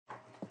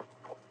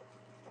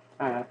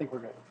I think we're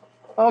good.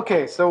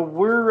 Okay, so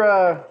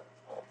we're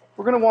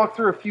going to walk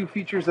through a few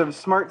features of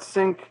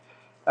SmartSync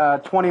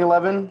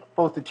 2011,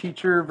 both the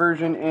teacher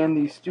version and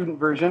the student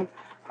version.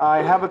 I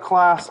have a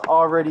class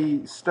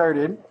already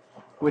started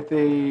with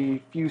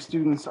a few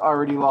students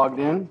already logged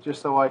in,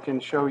 just so I can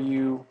show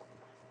you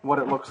what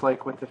it looks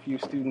like with a few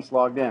students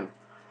logged in.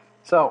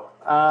 So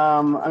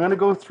I'm going to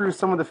go through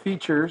some of the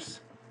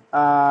features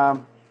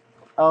of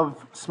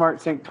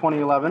SmartSync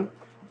 2011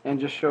 and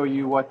just show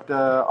you what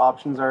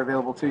options are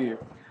available to you.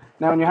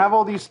 Now, when you have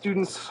all these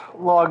students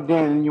logged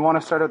in and you want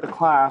to start out the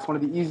class, one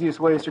of the easiest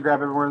ways to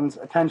grab everyone's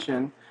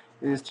attention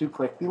is to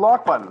click the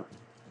lock button.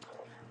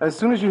 As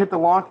soon as you hit the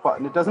lock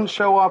button, it doesn't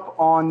show up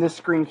on this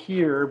screen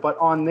here, but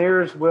on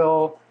theirs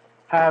will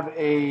have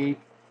a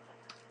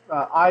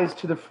eyes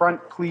to the front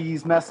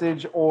please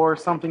message or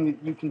something that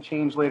you can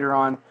change later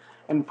on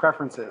in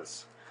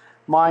preferences.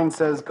 Mine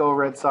says go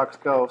Red Sox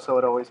go, so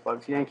it always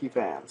bugs Yankee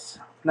fans.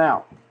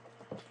 Now,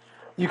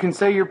 you can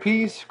say your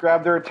piece,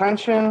 grab their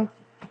attention,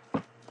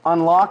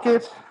 unlock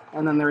it,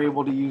 and then they're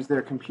able to use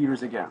their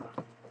computers again.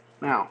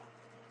 Now,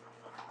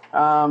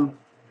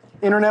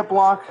 internet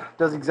block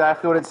does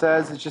exactly what it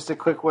says. It's just a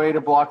quick way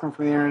to block them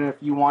from the internet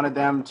if you wanted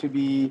them to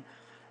be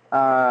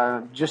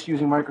just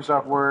using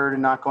Microsoft Word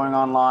and not going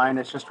online.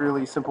 It's just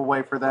really a simple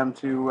way for them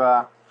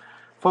to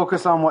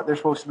focus on what they're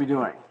supposed to be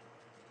doing.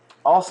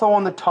 Also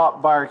on the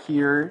top bar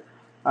here,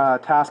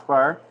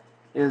 taskbar,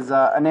 is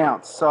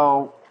announce.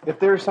 So if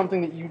there's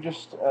something that you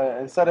just,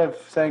 instead of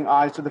saying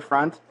eyes to the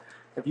front,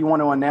 if you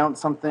want to announce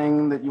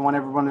something that you want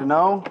everyone to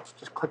know,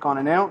 just click on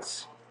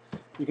announce.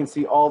 You can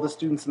see all the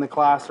students in the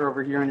class are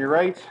over here on your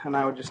right, and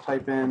I would just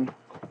type in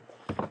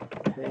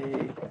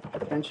pay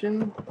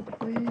attention,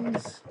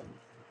 please,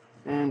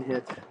 and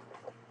hit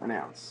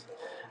announce.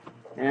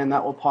 And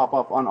that will pop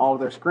up on all of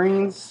their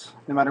screens.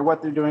 No matter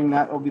what they're doing,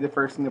 that will be the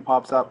first thing that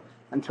pops up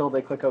until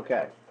they click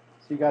OK.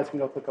 So you guys can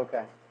go click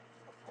OK.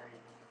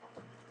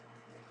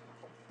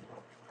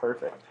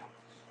 Perfect.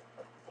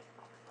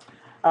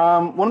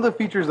 One of the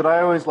features that I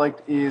always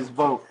liked is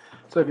vote.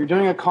 So if you're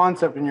doing a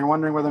concept and you're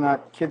wondering whether or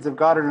not kids have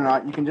got it or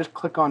not, you can just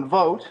click on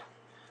vote.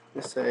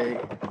 Just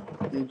say,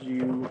 did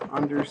you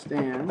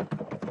understand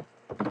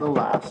the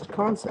last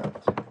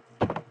concept?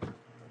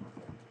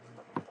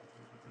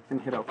 And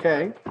hit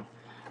OK.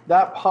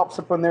 That pops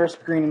up on their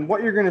screen, and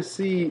what you're going to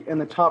see in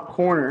the top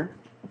corner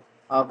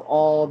of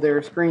all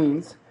their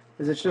screens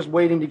is it's just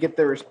waiting to get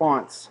their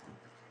response.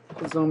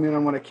 Let's zoom in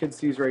on what a kid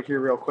sees right here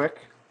real quick.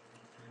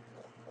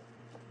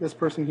 This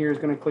person here is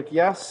going to click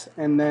yes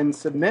and then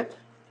submit.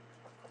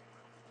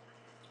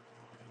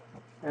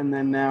 And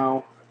then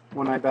now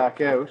when I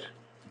back out,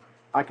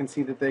 I can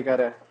see that they got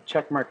a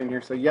check mark in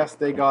here. So yes,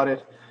 they got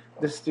it.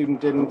 This student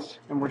didn't,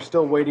 and we're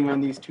still waiting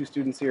on these two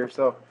students here.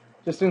 So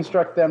just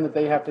instruct them that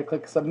they have to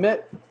click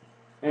submit,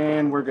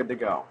 and we're good to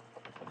go.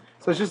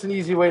 So it's just an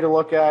easy way to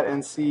look at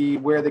and see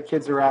where the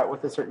kids are at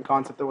with a certain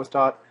concept that was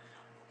taught.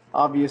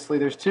 Obviously,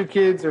 there's 2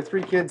 kids or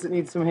 3 kids that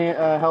need some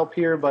help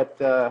here, but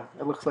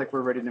it looks like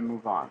we're ready to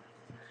move on.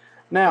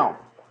 Now,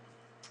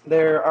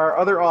 there are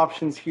other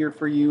options here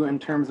for you in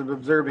terms of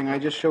observing. I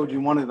just showed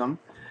you one of them.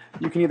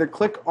 You can either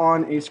click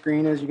on a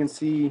screen. As you can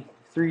see,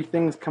 3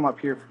 things come up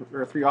here,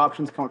 or 3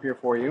 options come up here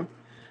for you.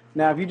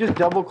 Now, if you just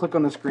double click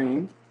on the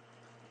screen,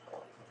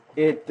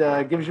 it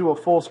gives you a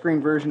full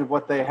screen version of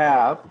what they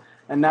have.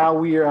 And now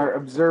we are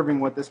observing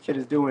what this kid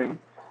is doing.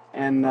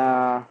 And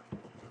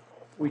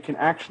we can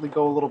actually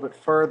go a little bit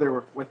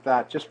further with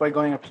that just by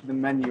going up to the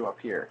menu up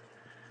here.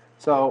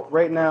 So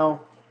right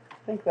now, I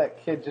think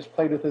that kid just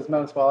played with his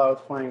mouse while I was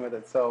playing with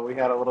it. So we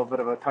had a little bit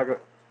of a tug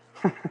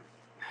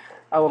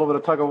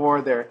of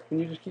war there. Can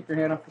you just keep your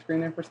hand off the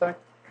screen there for a sec?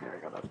 There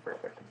we go. That's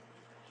perfect.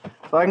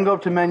 So I can go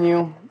up to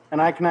menu,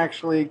 and I can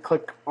actually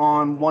click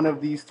on one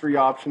of these 3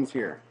 options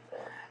here,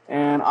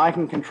 and I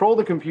can control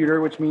the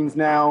computer, which means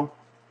now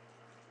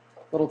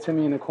little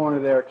Timmy in the corner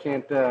there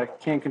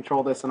can't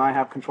control this, and I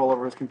have control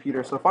over his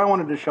computer. So if I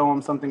wanted to show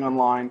him something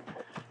online,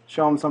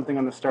 show him something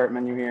on the start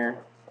menu here,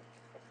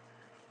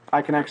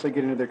 I can actually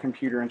get into their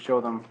computer and show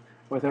them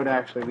without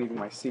actually leaving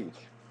my seat.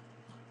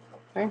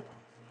 Okay,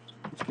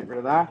 let's get rid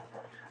of that.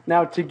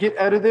 Now to get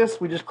out of this,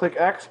 we just click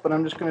X, but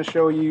I'm just going to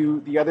show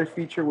you the other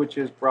feature, which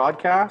is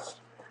broadcast.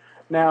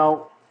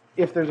 Now,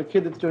 if there's a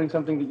kid that's doing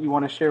something that you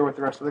want to share with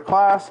the rest of the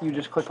class, you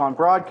just click on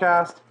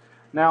broadcast.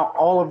 Now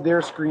all of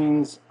their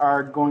screens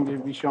are going to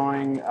be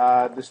showing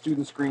the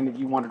student screen that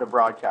you wanted to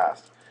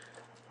broadcast.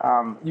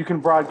 You can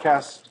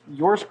broadcast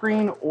your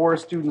screen or a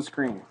student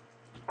screen.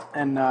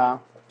 And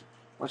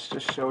let's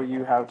just show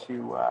you how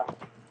to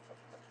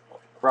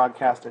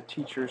broadcast a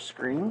teacher's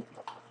screen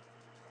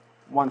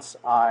once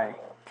I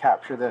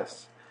capture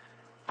this.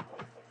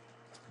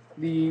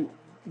 The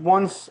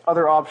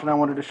other option I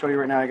wanted to show you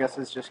right now, I guess,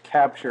 is just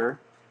capture.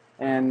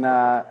 And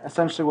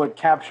essentially what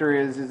capture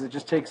is it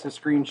just takes a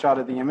screenshot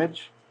of the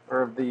image,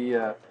 or of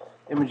the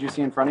image you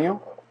see in front of you,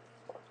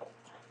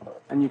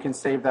 and you can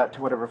save that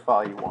to whatever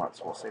file you want.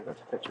 So we'll save that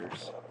to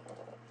pictures.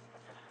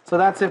 So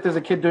that's if there's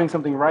a kid doing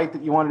something right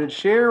that you wanted to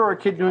share, or a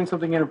kid doing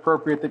something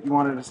inappropriate that you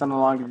wanted to send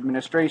along to the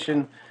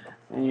administration.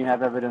 and you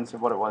have evidence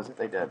of what it was that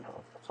they did.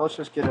 So let's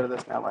just get out of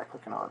this now by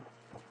clicking on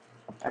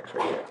X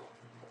right here.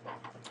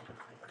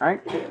 All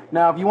right.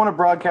 Now, if you want to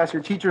broadcast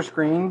your teacher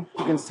screen,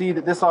 you can see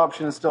that this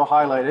option is still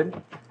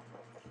highlighted.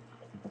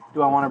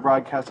 Do I want to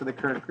broadcast to the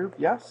current group?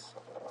 Yes.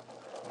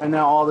 And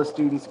now all the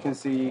students can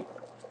see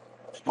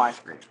my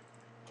screen.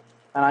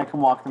 And I can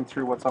walk them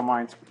through what's on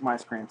my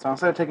screen. So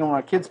instead of taking them on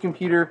a kid's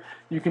computer,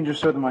 you can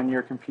just show them on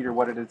your computer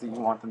what it is that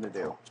you want them to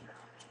do.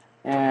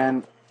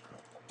 And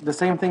the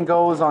same thing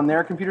goes on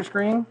their computer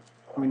screen.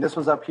 I mean, this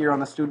was up here on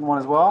the student one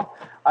as well.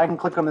 I can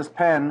click on this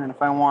pen, and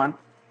if I want,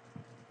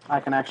 I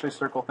can actually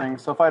circle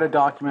things. So if I had a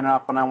document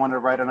up and I wanted to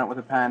write on it with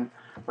a pen,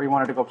 or you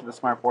wanted to go up to the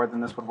smartboard,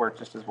 then this would work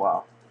just as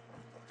well.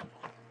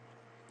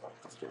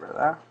 Let's get rid of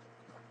that.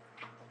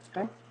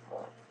 Okay.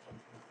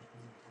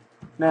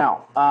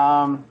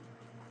 Now,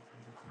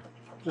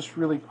 just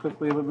really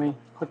quickly, let me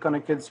click on a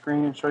kid's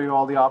screen and show you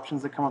all the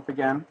options that come up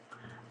again.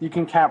 You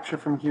can capture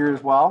from here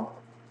as well,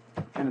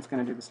 and it's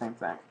going to do the same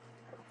thing.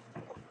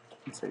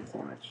 It saves the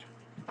image.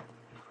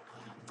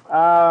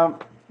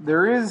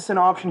 There is an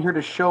option here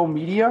to show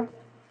media.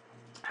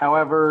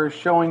 However,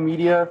 showing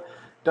media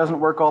doesn't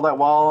work all that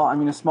well. I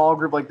mean, a small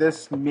group like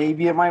this,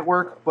 maybe it might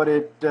work, but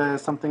it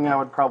is something I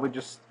would probably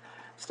just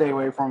stay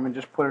away from and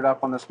just put it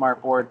up on the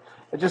smartboard.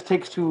 It just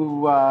takes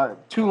too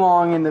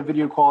long, and the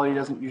video quality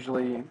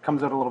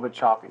comes out a little bit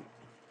choppy.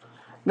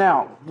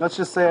 Now, let's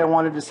just say I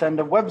wanted to send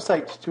a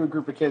website to a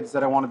group of kids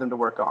that I wanted them to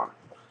work on,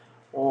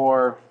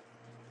 or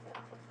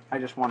I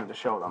just wanted to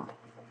show them.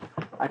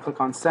 I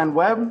click on Send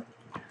Web,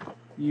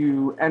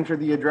 you enter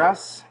the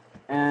address,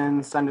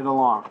 and send it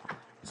along.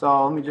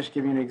 So let me just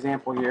give you an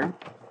example here.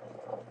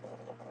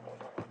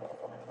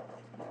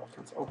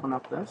 Let's open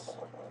up this,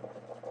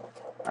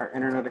 our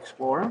Internet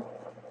Explorer.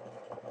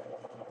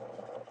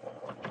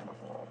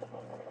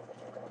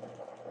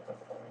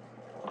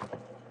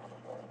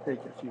 Take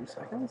a few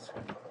seconds.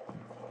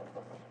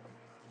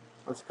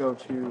 Let's go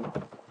to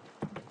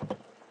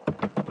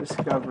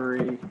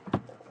Discovery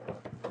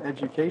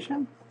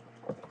Education,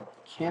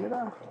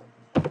 Canada.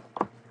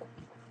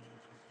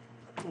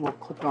 We'll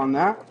click on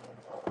that.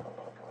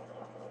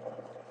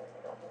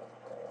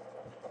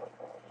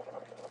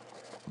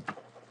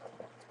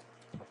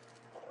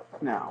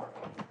 Now,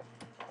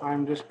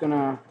 I'm just going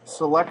to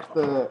select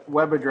the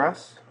web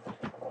address,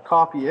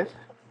 copy it,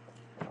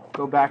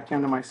 go back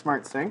down to my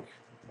Smart Sync,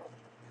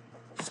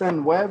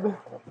 send web,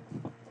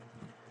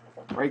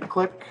 right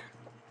click,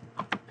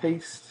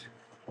 paste,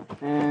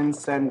 and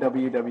send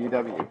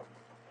www.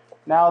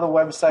 Now the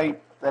website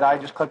that I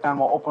just clicked on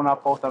will open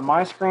up both on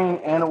my screen,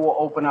 and it will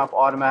open up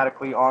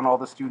automatically on all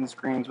the student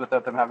screens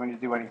without them having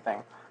to do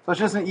anything. So it's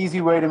just an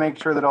easy way to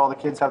make sure that all the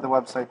kids have the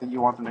website that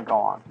you want them to go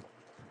on.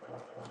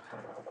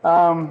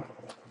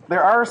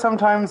 There are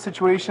sometimes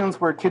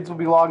situations where kids will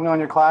be logging on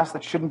your class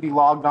that shouldn't be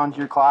logged onto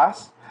your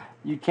class.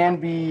 You can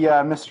be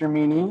Mr.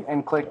 Meanie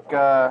and click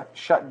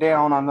shut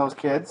down on those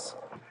kids.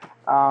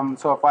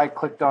 So if I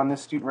clicked on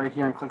this student right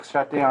here and click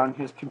shut down,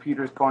 his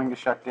computer is going to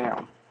shut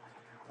down.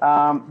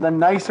 The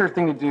nicer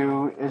thing to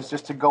do is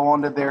just to go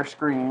onto their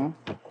screen,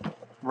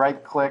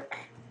 right click,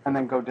 and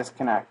then go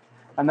disconnect.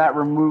 And that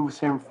removes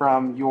him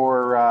from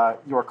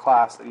your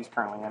class that he's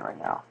currently in right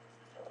now.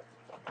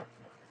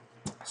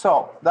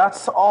 So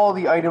that's all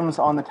the items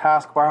on the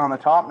taskbar on the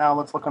top. Now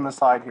let's look on the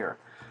side here.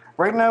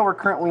 Right now we're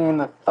currently in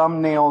the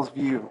thumbnails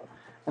view.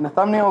 In the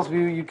thumbnails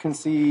view you can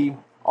see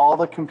all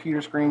the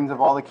computer screens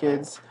of all the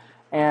kids.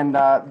 And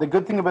the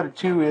good thing about it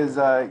too is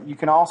you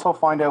can also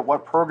find out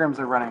what programs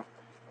they're running.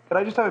 Could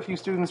I just have a few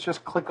students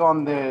just click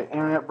on the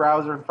internet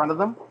browser in front of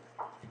them?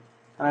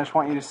 And I just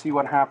want you to see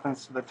what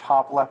happens to the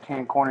top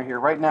left-hand corner here.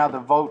 Right now the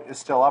vote is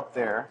still up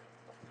there.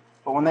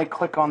 But when they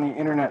click on the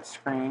internet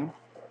screen,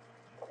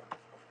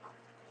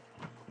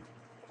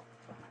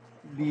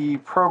 the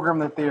program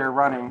that they are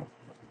running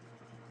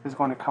is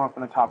going to come up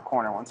in the top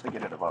corner once they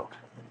get it a vote.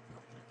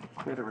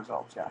 Clear the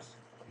results, yes.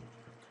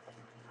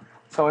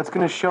 So it's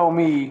going to show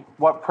me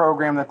what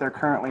program that they're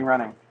currently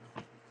running.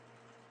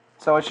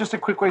 So it's just a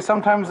quick way.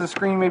 Sometimes the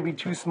screen may be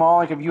too small.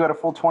 Like if you had a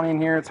full 20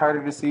 in here, it's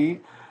harder to see.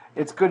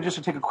 It's good just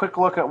to take a quick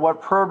look at what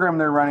program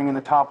they're running in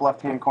the top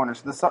left-hand corner.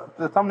 So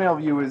the thumbnail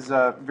view is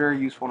very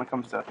useful when it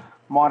comes to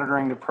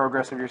monitoring the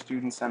progress of your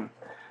students and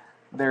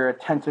their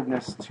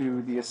attentiveness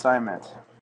to the assignment.